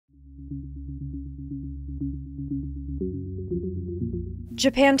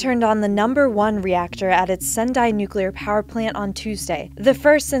Japan turned on the #1 reactor at its Sendai nuclear power plant on Tuesday, the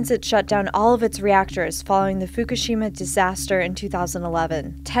first since it shut down all of its reactors following the Fukushima disaster in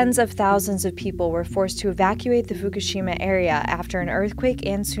 2011. Tens of thousands of people were forced to evacuate the Fukushima area after an earthquake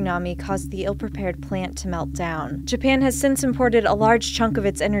and tsunami caused the ill-prepared plant to melt down. Japan has since imported a large chunk of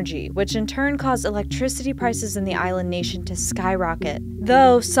its energy, which in turn caused electricity prices in the island nation to skyrocket.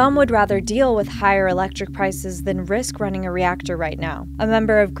 Though some would rather deal with higher electric prices than risk running a reactor right now. A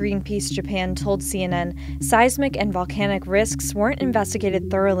member of Greenpeace Japan told CNN seismic and volcanic risks weren't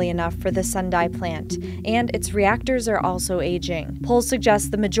investigated thoroughly enough for the Sendai plant, and its reactors are also aging. Polls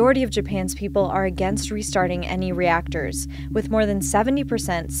suggest the majority of Japan's people are against restarting any reactors, with more than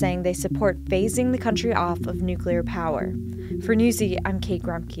 70% saying they support phasing the country off of nuclear power. For Newsy, I'm Kate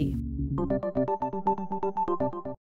Grumke.